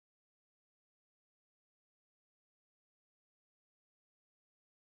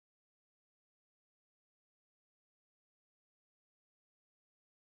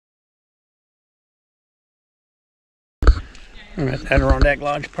I'm at the ADK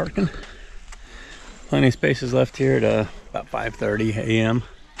Loj parking. Plenty of spaces left here at about 5:30 a.m.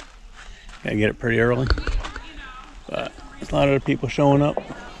 Gotta get it pretty early. But there's a lot of other people showing up.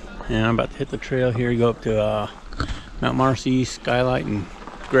 And I'm about to hit the trail here, go up to Mt Marcy, Skylight, and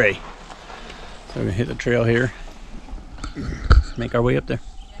Gray. So we're gonna hit the trail here. Make our way up there.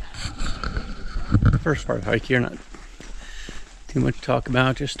 First part of the hike here, not too much to talk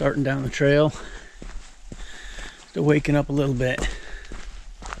about, just starting down the trail. Still waking up a little bit.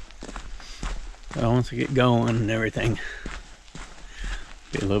 So once I get going and everything,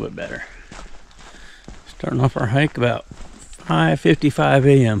 be a little bit better. Starting off our hike about 5:55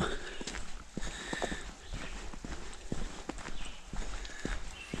 a.m.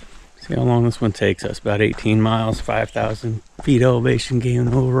 See how long this one takes us. About 18 miles, 5,000 feet elevation gain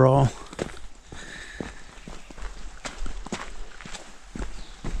overall.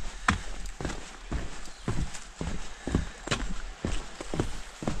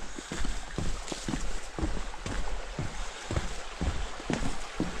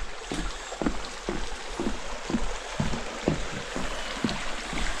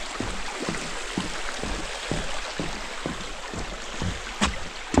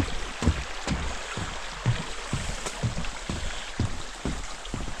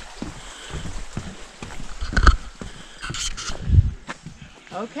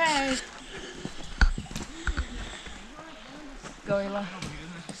 Okay. Go, Ela.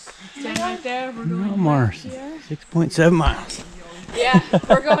 Stand right there. We're going Mount Marcy, 6.7 miles. Yeah,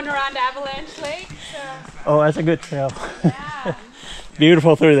 we're going around Avalanche Lake. So. Oh, that's a good trail. Yeah.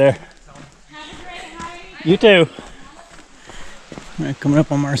 Beautiful through there. Have a great hike. You too. All right, coming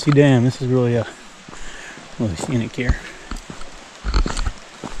up on Marcy Dam. This is really scenic here.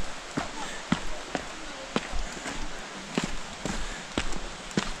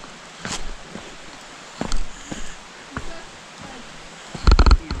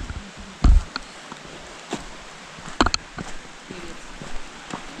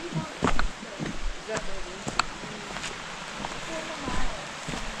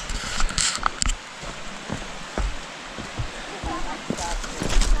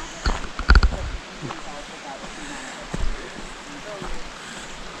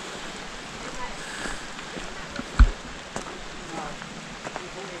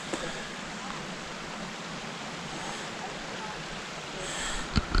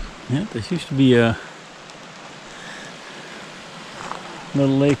 Yeah, this used to be a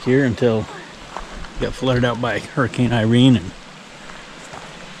little lake here until it got flooded out by Hurricane Irene and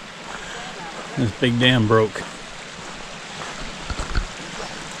this big dam broke.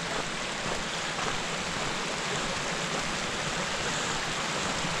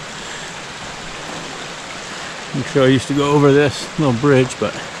 I'm sure I used to go over this little bridge,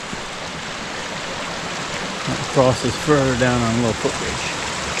 but that crosses further down on a little footbridge.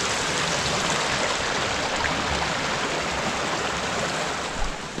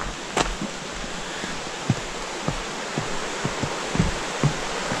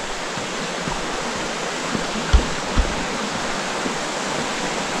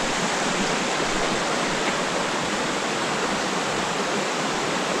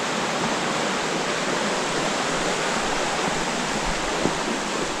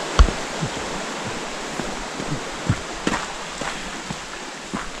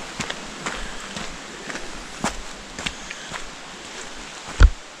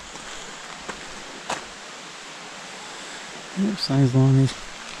 Signs along these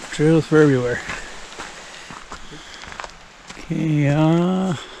trails for everywhere. Okay,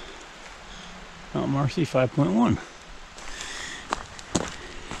 Mt Marcy 5.1.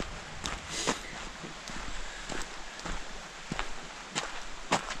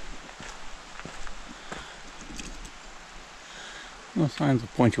 No signs will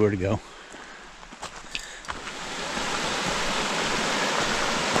point you where to go.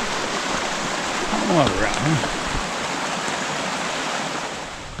 All around.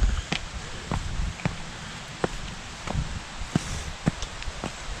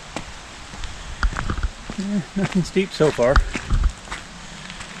 Nothing steep so far.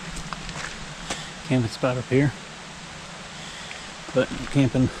 Camping spot up here, but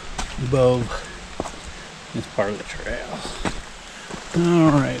camping above this part of the trail.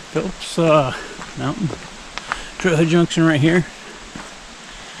 Alright, Phillips Mountain Trailhead Junction right here.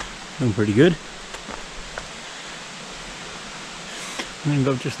 Doing pretty good. I'm gonna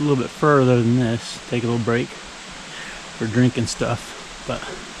go just a little bit further than this, take a little break for drinking stuff, but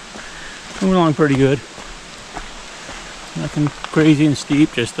moving along pretty good. Nothing crazy and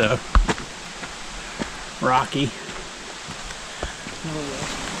steep, just rocky.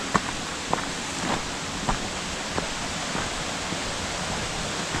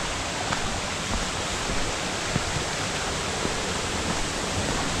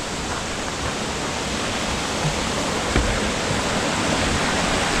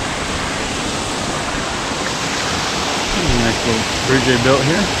 bridge they built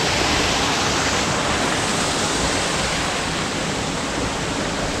here.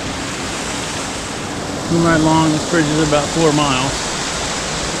 Moving right along, this bridge is about 4 miles.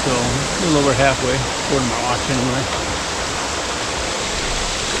 So a little over halfway, according to my watch anyway.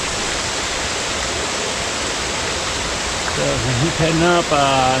 So he's heading up in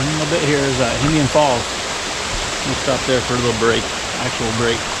a little bit. Here is Indian Falls. We'll stop there for a little break, actual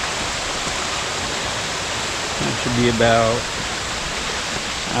break. That should be about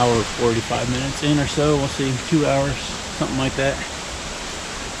an hour 45 minutes in or so. We'll see, 2 hours, something like that.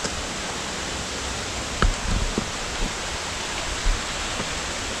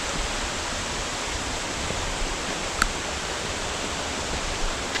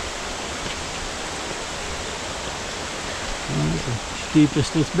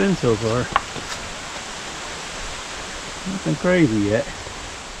 Steepest it's been so far. Nothing crazy yet.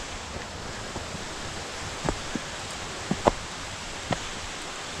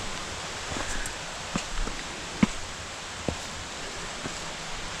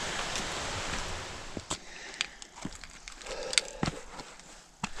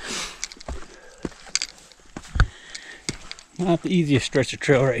 Not the easiest stretch of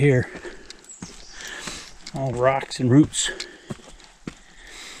trail right here. All rocks and roots.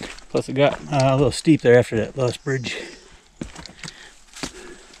 Plus it got a little steep there after that last bridge.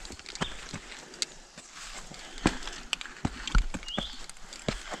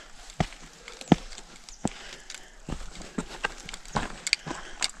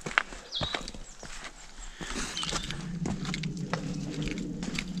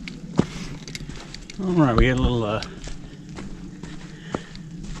 Alright, we got a little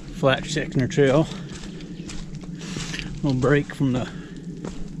flat section of trail. A little break from the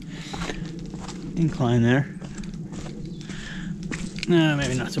incline there. No,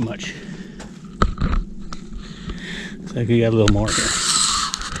 maybe not so much. Looks like we got a little more here.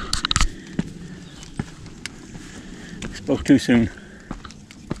 Spoke too soon.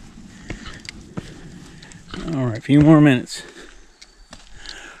 Alright, a few more minutes.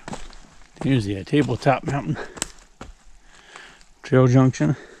 Here's the tabletop mountain. Trail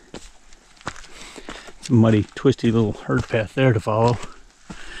junction. It's a muddy, twisty little herd path there to follow.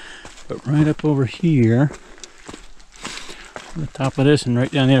 But right up over here, on the top of this and right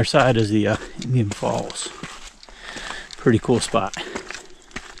down the other side is the Indian Falls. Pretty cool spot.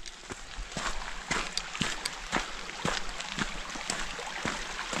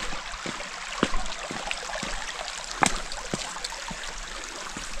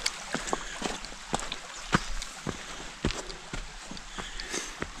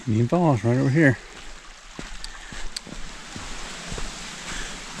 Indian Falls right over here.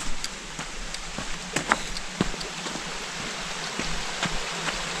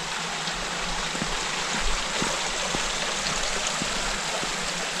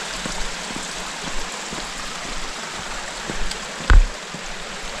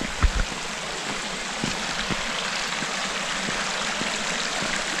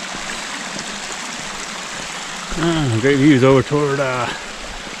 Great views over toward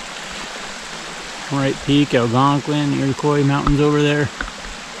Wright Peak, Algonquin, Iroquois Mountains over there.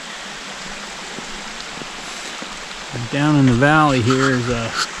 And down in the valley here is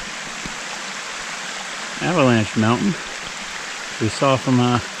Avalanche Mountain. We saw from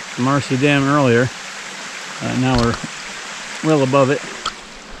the Marcy Dam earlier. Now we're well above it.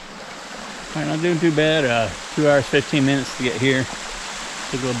 Alright, not doing too bad. 2 hours 15 minutes to get here.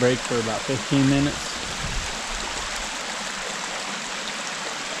 Took a little break for about 15 minutes.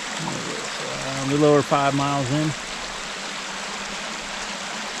 A little over 5 miles in.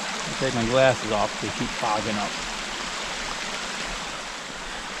 I'll take my glasses off because they keep fogging up.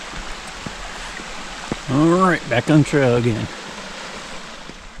 Alright, back on trail again.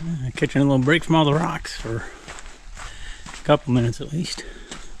 Catching a little break from all the rocks for a couple minutes at least.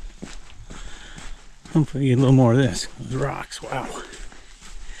 Hopefully get a little more of this. Those rocks, wow.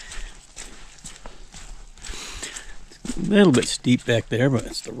 It's a little bit steep back there, but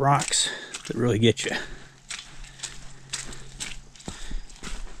it's the rocks that really get you.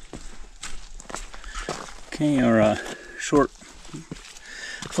 Okay, our short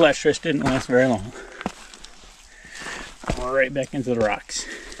flat stretch didn't last very long. We're right back into the rocks.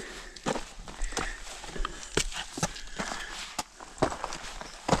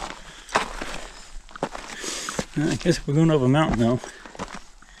 I guess if we're going up a mountain though,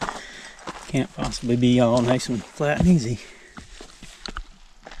 can't possibly be all nice and flat and easy.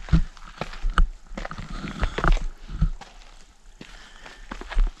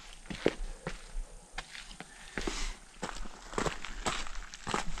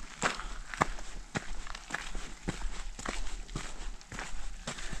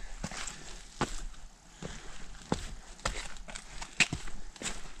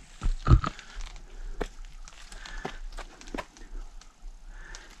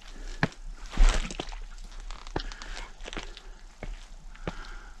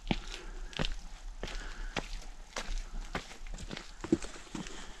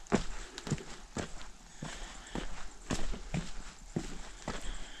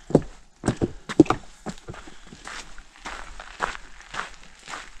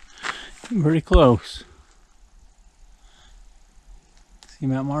 Pretty close. See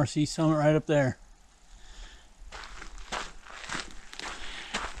Mt Marcy Summit right up there.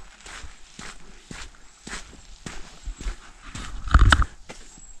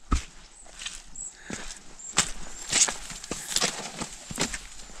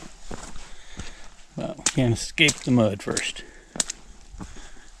 Well, we can't escape the mud first.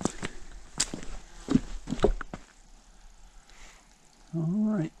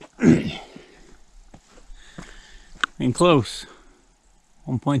 Alright. Getting close.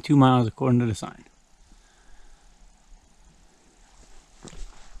 1.2 miles according to the sign.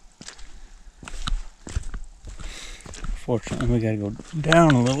 Fortunately, we gotta go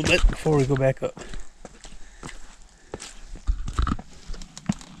down a little bit before we go back up.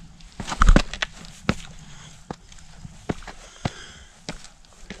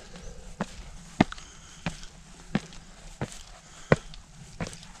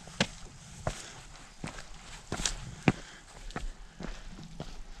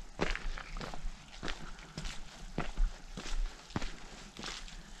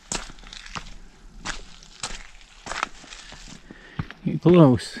 Get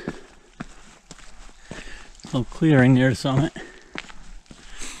close. A little clearing near the summit.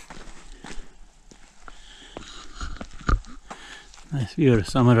 Nice view of the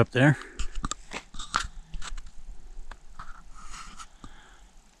summit up there.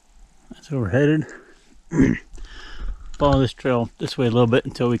 That's where we're headed. Follow this trail this way a little bit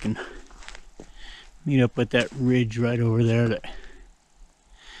until we can meet up with that ridge right over there that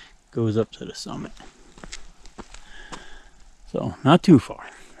goes up to the summit. So, not too far,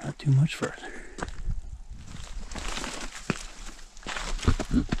 not too much further.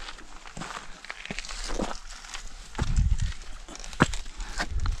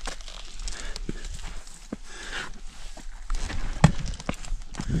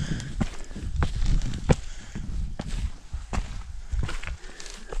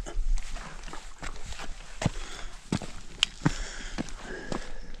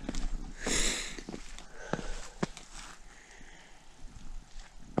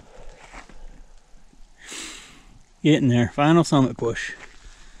 Getting there, final summit push.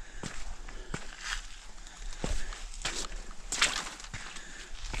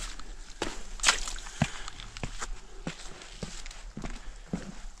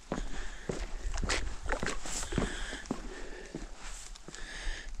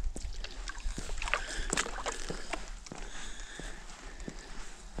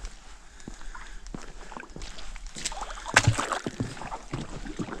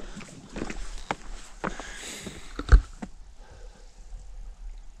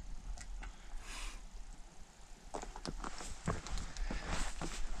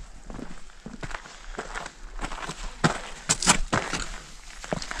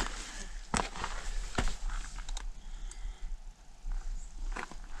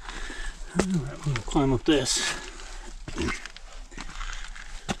 Alright, we'll climb up this.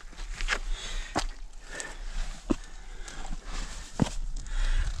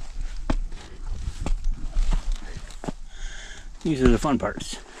 These are the fun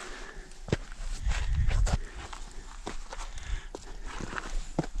parts.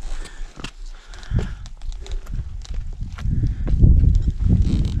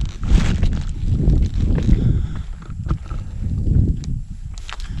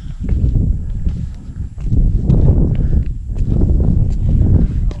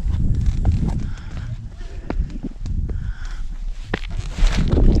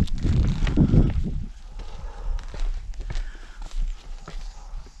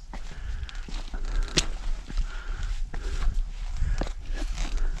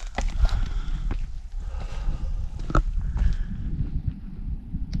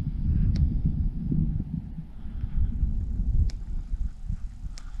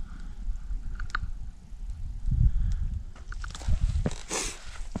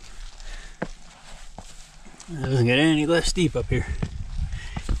 It doesn't get any less steep up here.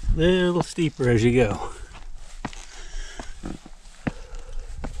 A little steeper as you go.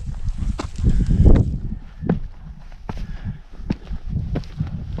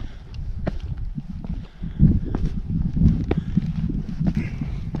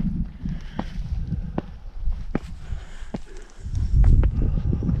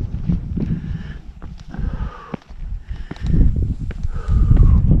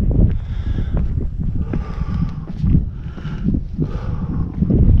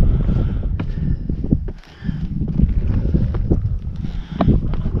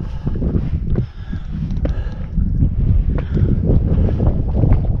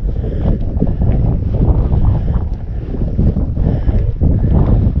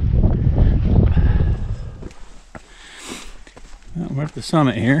 We're at the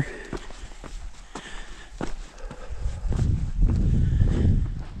summit here.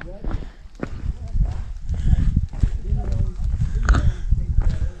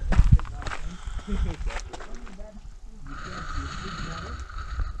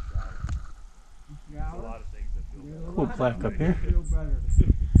 Cool plaque up here.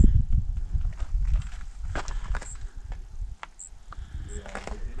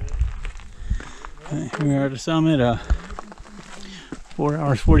 Here we are at the summit, 4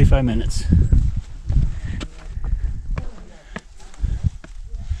 hours 45 minutes.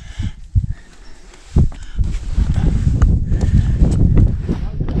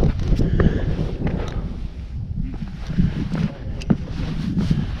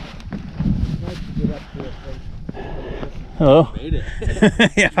 Hello. Made it.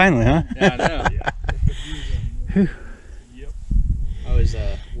 Yeah, finally, huh? Yeah, I know. Whew. Yep. I was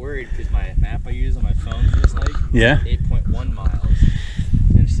worried because my map I use on my phone for this hike Yeah. 8.1 miles.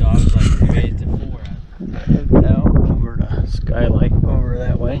 And so I was like, we made it to 4. Heading out over to Skylight over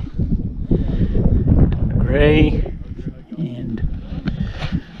that way. Gray and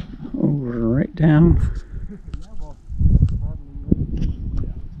over right down.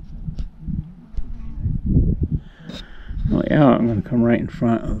 Oh yeah, I'm gonna come right in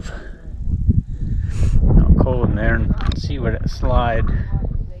front of Mount Cold in there and see where that slide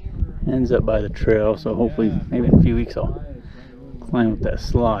ends up by the trail. So hopefully, maybe in a few weeks, I'll climb up that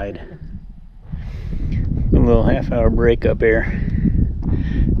slide. A little half-hour break up here.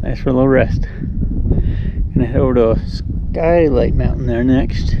 Nice for a little rest. Gonna head over to Skylight Mountain there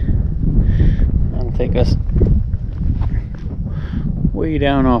next. That'll take us way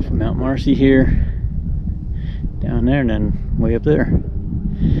down off of Mt Marcy here. Down there and then way up there.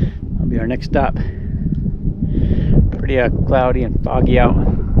 That'll be our next stop. Pretty cloudy and foggy out. I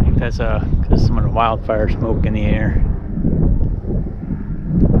think that's because some of the wildfire smoke in the air.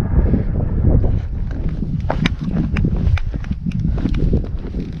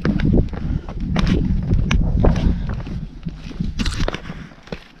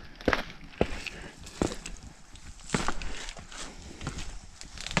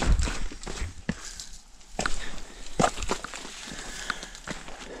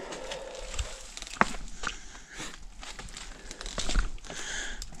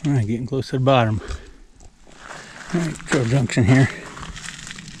 Alright, getting close to the bottom. Alright, Junction here.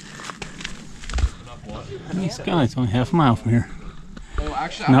 Skylight's only half a mile from here. Oh,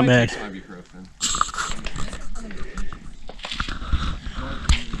 actually, Not I might bad. take some ibuprofen.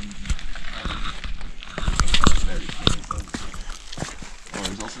 Oh,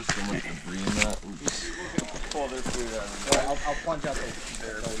 there's also so much debris in that. Oops. Pull their food out. I'll plunge out there.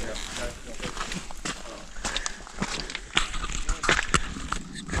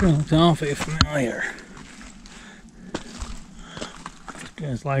 This trail looks awfully familiar.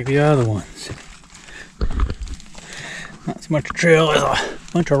 Just like the other ones. Not so much a trail as a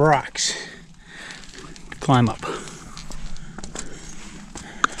bunch of rocks to climb up.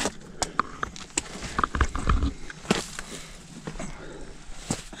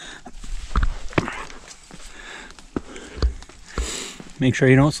 Make sure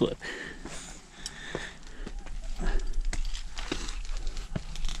you don't slip.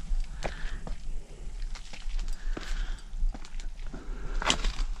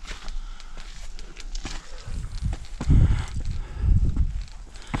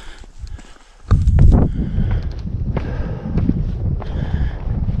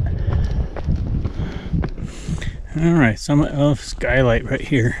 Alright, summit of Skylight right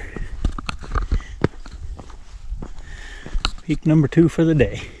here. Peak number 2 for the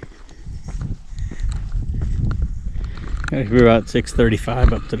day. Got here about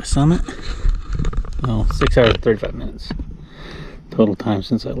 6:35 up to the summit. Well, 6 hours and 35 minutes. Total time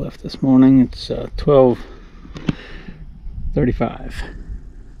since I left this morning. It's 12:35.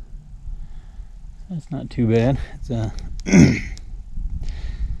 That's not too bad. It's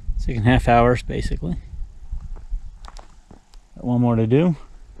 6.5 hours basically. Got one more to do.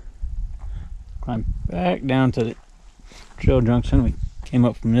 Climb back down to the trail junction. We came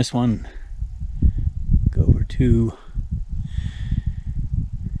up from this one. Go over to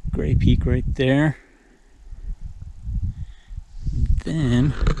Gray Peak right there.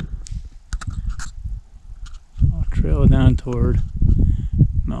 Then I'll trail down toward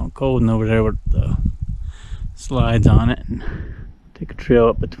Mount Cold and over there with the slides on it and take a trail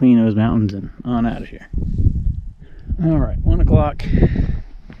up between those mountains and on out of here. Alright, 1 o'clock.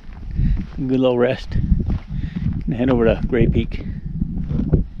 Good little rest. Gonna head over to Gray Peak.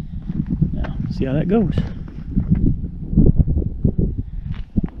 Now, see how that goes.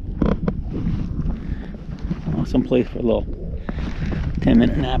 Awesome place for a little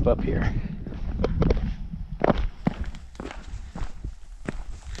 10-minute nap up here.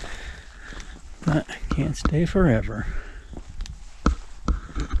 But can't stay forever.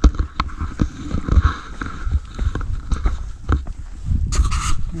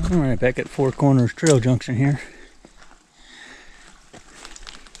 All right, back at Four Corners Trail Junction here.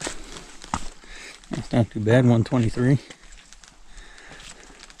 That's not too bad, 123.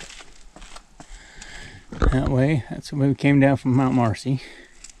 That way, that's the way we came down from Mt Marcy.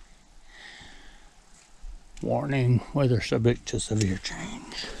 Warning, weather subject to severe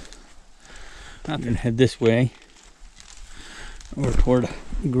change. I'm gonna head this way over toward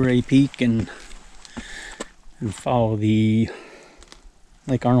Gray Peak and follow the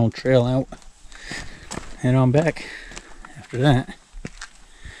Lake Arnold trail out. Head on back after that.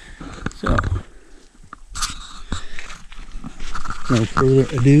 So, no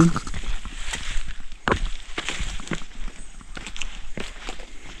further ado.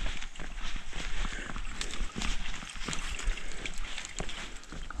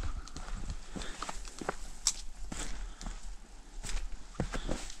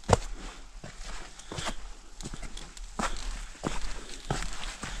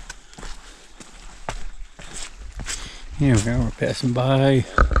 Here we go, we're passing by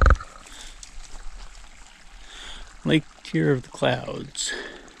Lake Tier of the Clouds.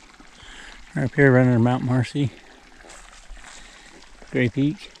 We're up here right under Mt Marcy, Gray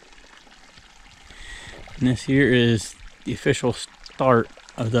Peak. And this here is the official start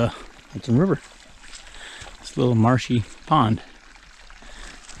of the Hudson River. This little marshy pond.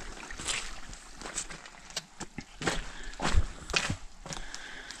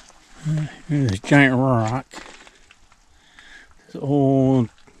 Here's this giant rock. This old,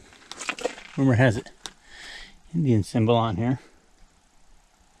 rumor has it, Indian symbol on here.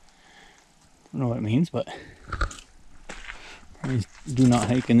 Don't know what it means, but please do not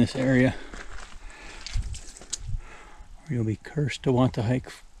hike in this area, or you'll be cursed to want to hike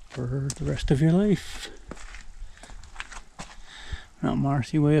for the rest of your life. Mount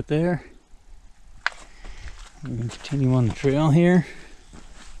Marcy way up there. We're going to continue on the trail here.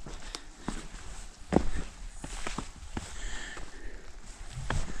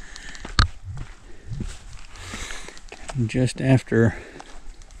 And just after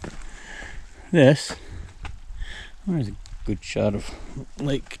this, there's a good shot of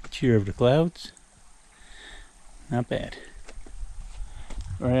Lake Tier of the Clouds. Not bad.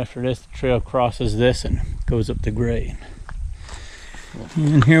 Right after this, the trail crosses this and goes up to Gray.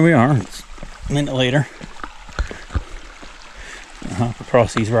 And here we are. It's a minute later. I'll hop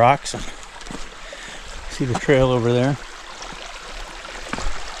across these rocks and see the trail over there.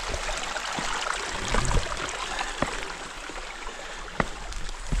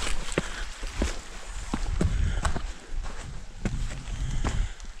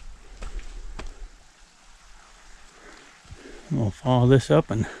 We'll follow this up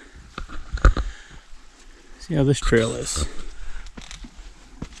and see how this trail is.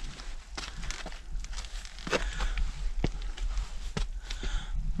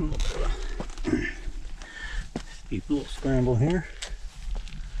 Steep little scramble here.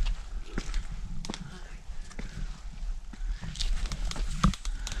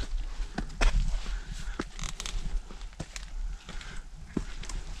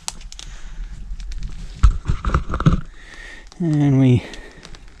 And we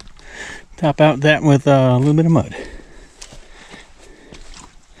top out that with a little bit of mud.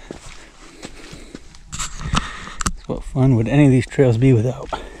 What fun would any of these trails be without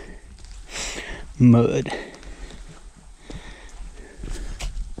mud?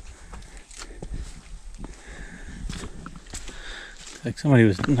 Looks like somebody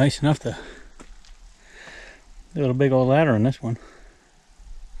was nice enough to build a big old ladder on this one.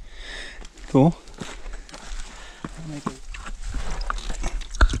 Cool.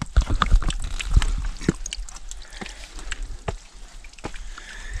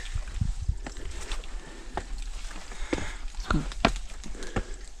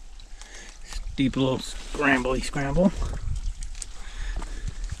 Deep little scramble.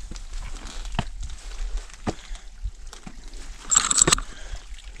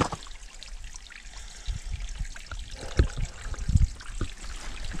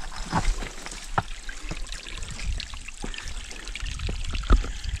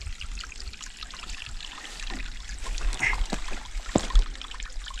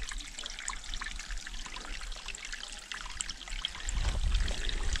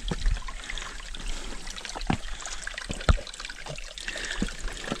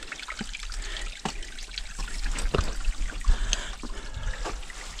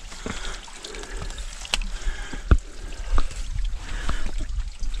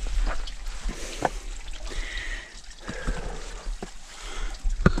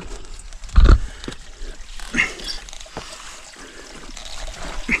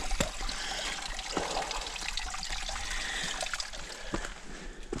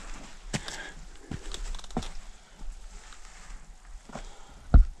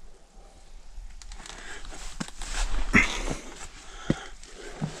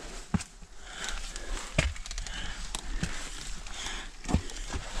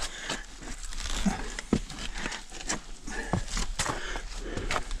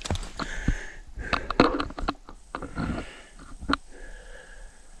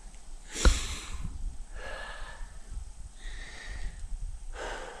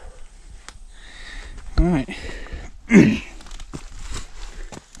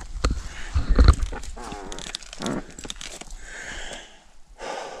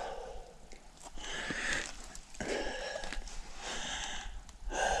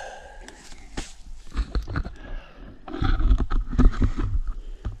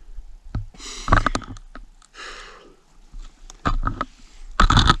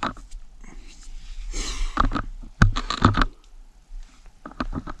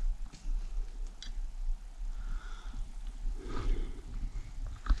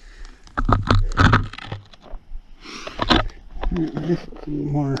 This is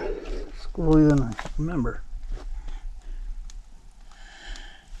more squirrely than I remember.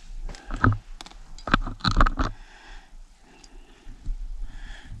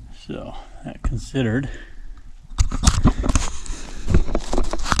 So, that considered,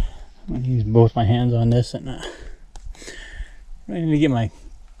 I'm going to use both my hands on this, and I need to get my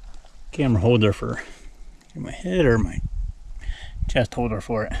camera holder for my head or my chest holder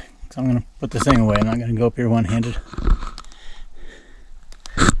for it. So I'm going to put this thing away. I'm not going to go up here one-handed.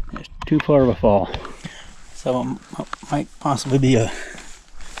 It's too far of a fall. So it might possibly be a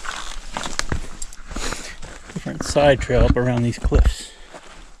different side trail up around these cliffs.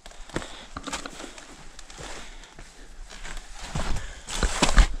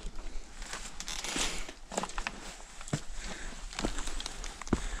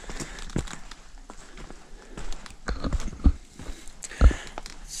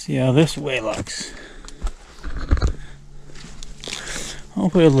 See how this way looks.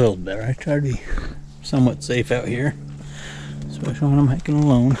 Hopefully a little better. I try to be somewhat safe out here, especially when I'm hiking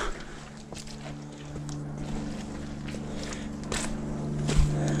alone.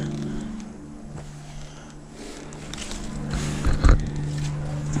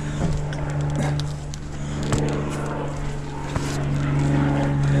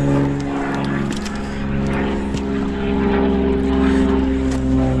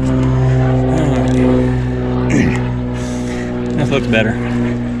 Looks better.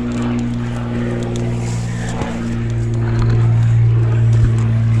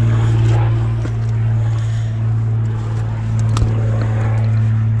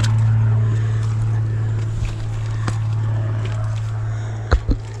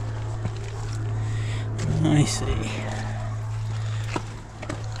 I see.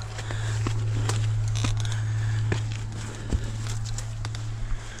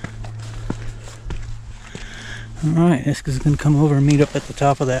 Alright, this is going to come over and meet up at the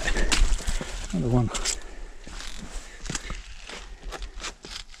top of that other one.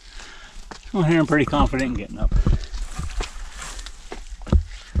 Well, here I'm pretty confident in getting up.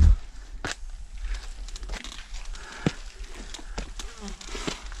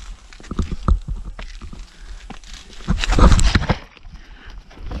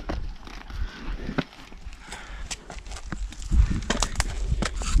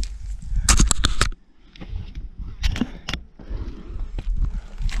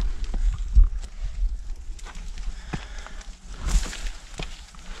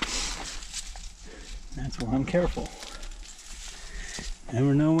 That's why I'm careful.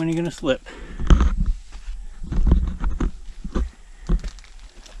 Never know when you're gonna slip.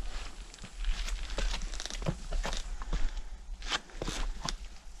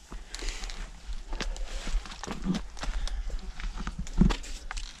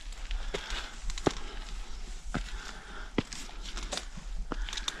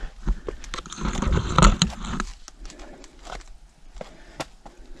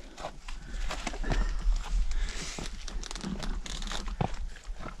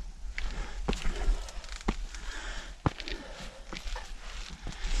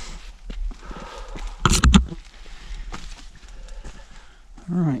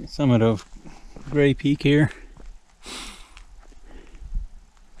 Alright, summit of Gray Peak here.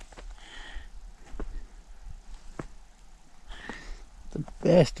 The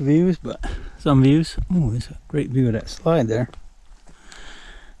best views, but some views. Oh, there's a great view of that slide there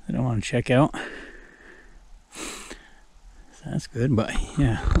that I want to check out. So that's good, but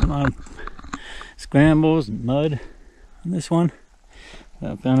yeah, a lot of scrambles and mud on this one.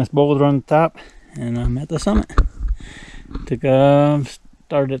 I found this boulder on the top, and I'm at the summit.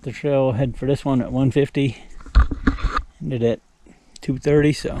 Started at the trail head for this one at 150, ended at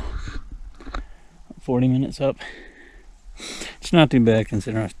 230, so 40 minutes up. It's not too bad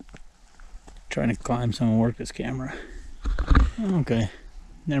considering I was trying to climb some and work this camera. Okay,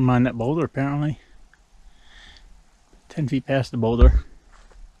 never mind that boulder. Apparently 10 feet past the boulder,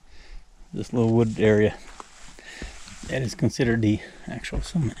 this little wood area, that is considered the actual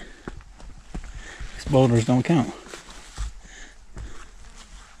summit. These boulders don't count.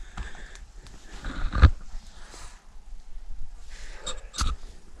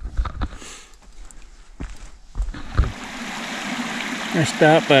 Our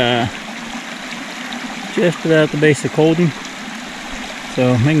stop just about the base of Colden.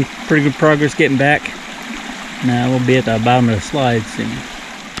 So making pretty good progress getting back. Now we'll be at the bottom of the slide soon.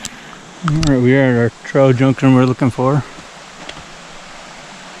 Alright, we are at our trail junction we're looking for.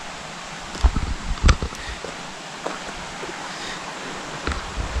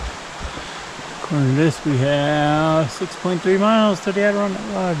 According to this, we have 6.3 miles to the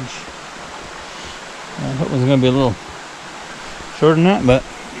Adirondack Lodge. I thought it was going to be a little shorter than that, but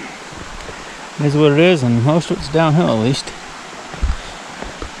it is what it is, and most of it's downhill at least.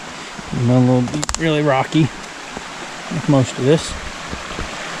 Even though a little really rocky, like most of this.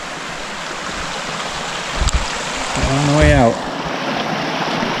 On the way out.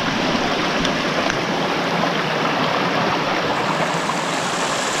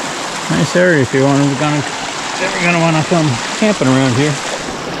 Nice area if you're ever gonna want to come camping around here.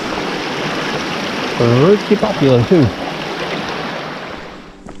 Pretty popular too.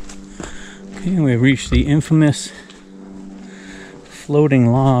 Okay, we've reached the infamous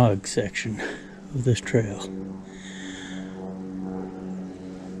floating log section of this trail.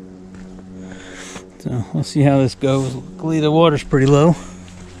 So we'll see how this goes. Luckily the water's pretty low,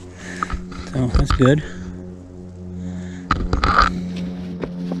 so that's good.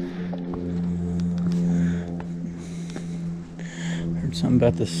 Heard something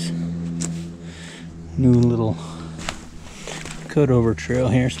about this new little cutover trail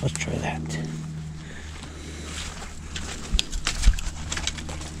here, so let's try that.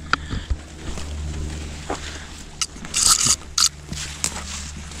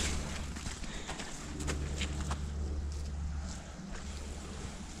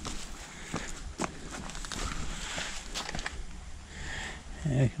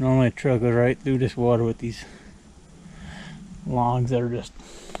 Yeah, normally a trail goes right through this water with these logs that are just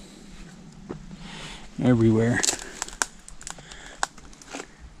everywhere.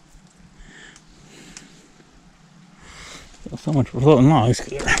 So much for floating logs,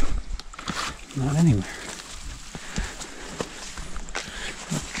 because they're not anywhere.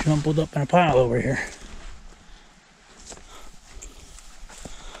 Jumbled up in a pile over here.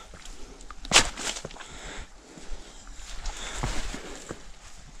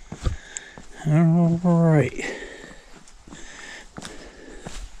 Alright.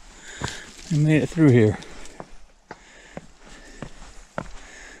 We made it through here.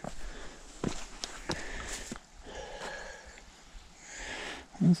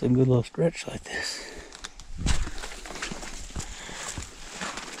 That's a good little stretch like this.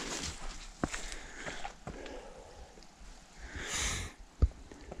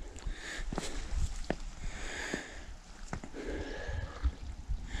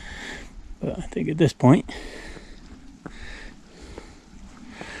 But I think at this point,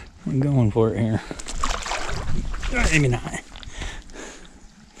 I'm going for it here. Maybe not.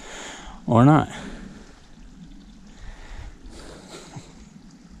 Or not.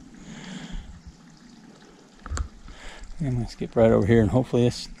 I'm going to skip right over here and hopefully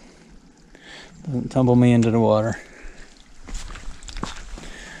this doesn't tumble me into the water.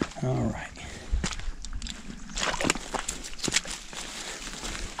 Alright.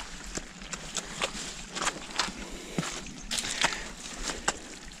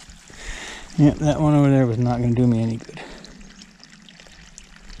 Yep, that one over there was not going to do me any good.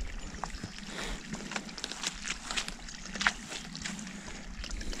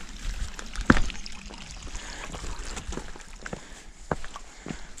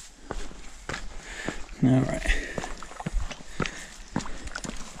 Alright.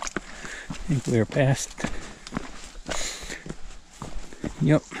 I think we are past.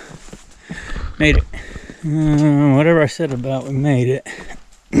 Yep. Made it. Whatever I said about we made it.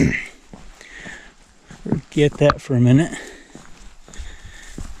 Forget that for a minute.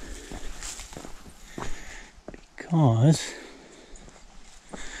 Because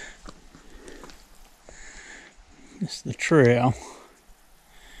this is the trail.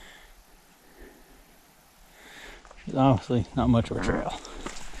 Which is obviously not much of a trail.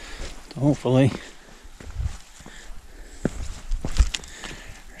 So hopefully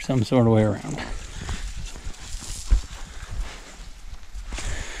there's some sort of way around.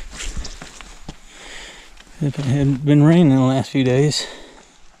 If it hadn't been raining the last few days,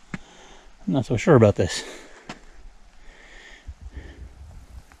 I'm not so sure about this.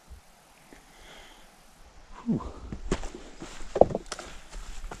 Whew.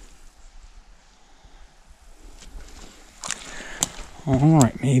 All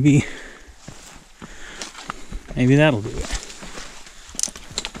right, maybe that'll do it.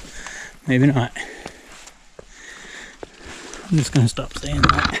 Maybe not. I'm just gonna stop saying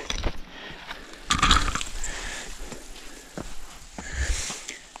that.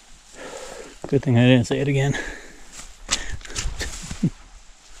 Good thing I didn't say it again.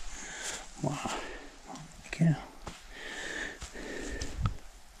 Wow. Okay.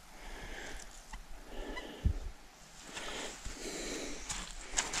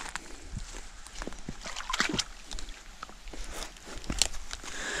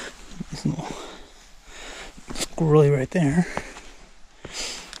 There's a little squirrely right there.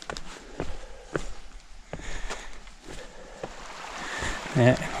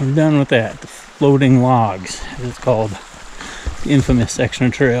 Yeah, we're done with that. The floating logs, as it's called. The infamous section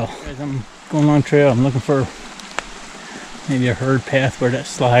of trail. As I'm going along trail, I'm looking for maybe a herd path where that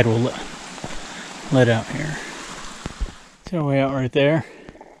slide will let out here. It's our way out right there.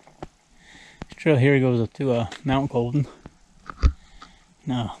 This trail here goes up to Mount Colden.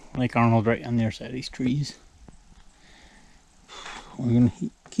 Now, Lake Arnold right on the other side of these trees. We're going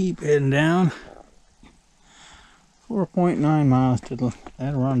to keep heading down. 4.9 miles to the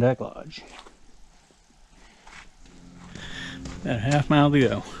Adirondack Lodge. About a half mile to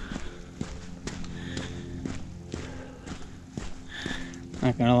go.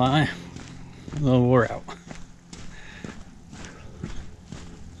 Not gonna lie, a little wore out.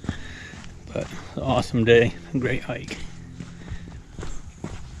 But it's an awesome day, a great hike.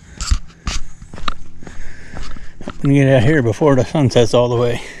 I'm gonna get out here before the sun sets all the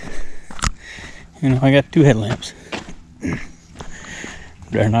way. You know, I got 2 headlamps.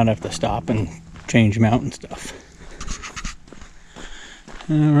 Better not have to stop and change mountain stuff.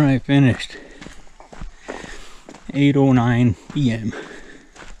 Alright, finished. 8:09 p.m.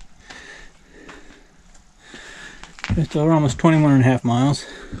 Just over almost 21.5 miles.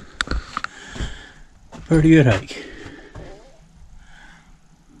 Pretty good hike.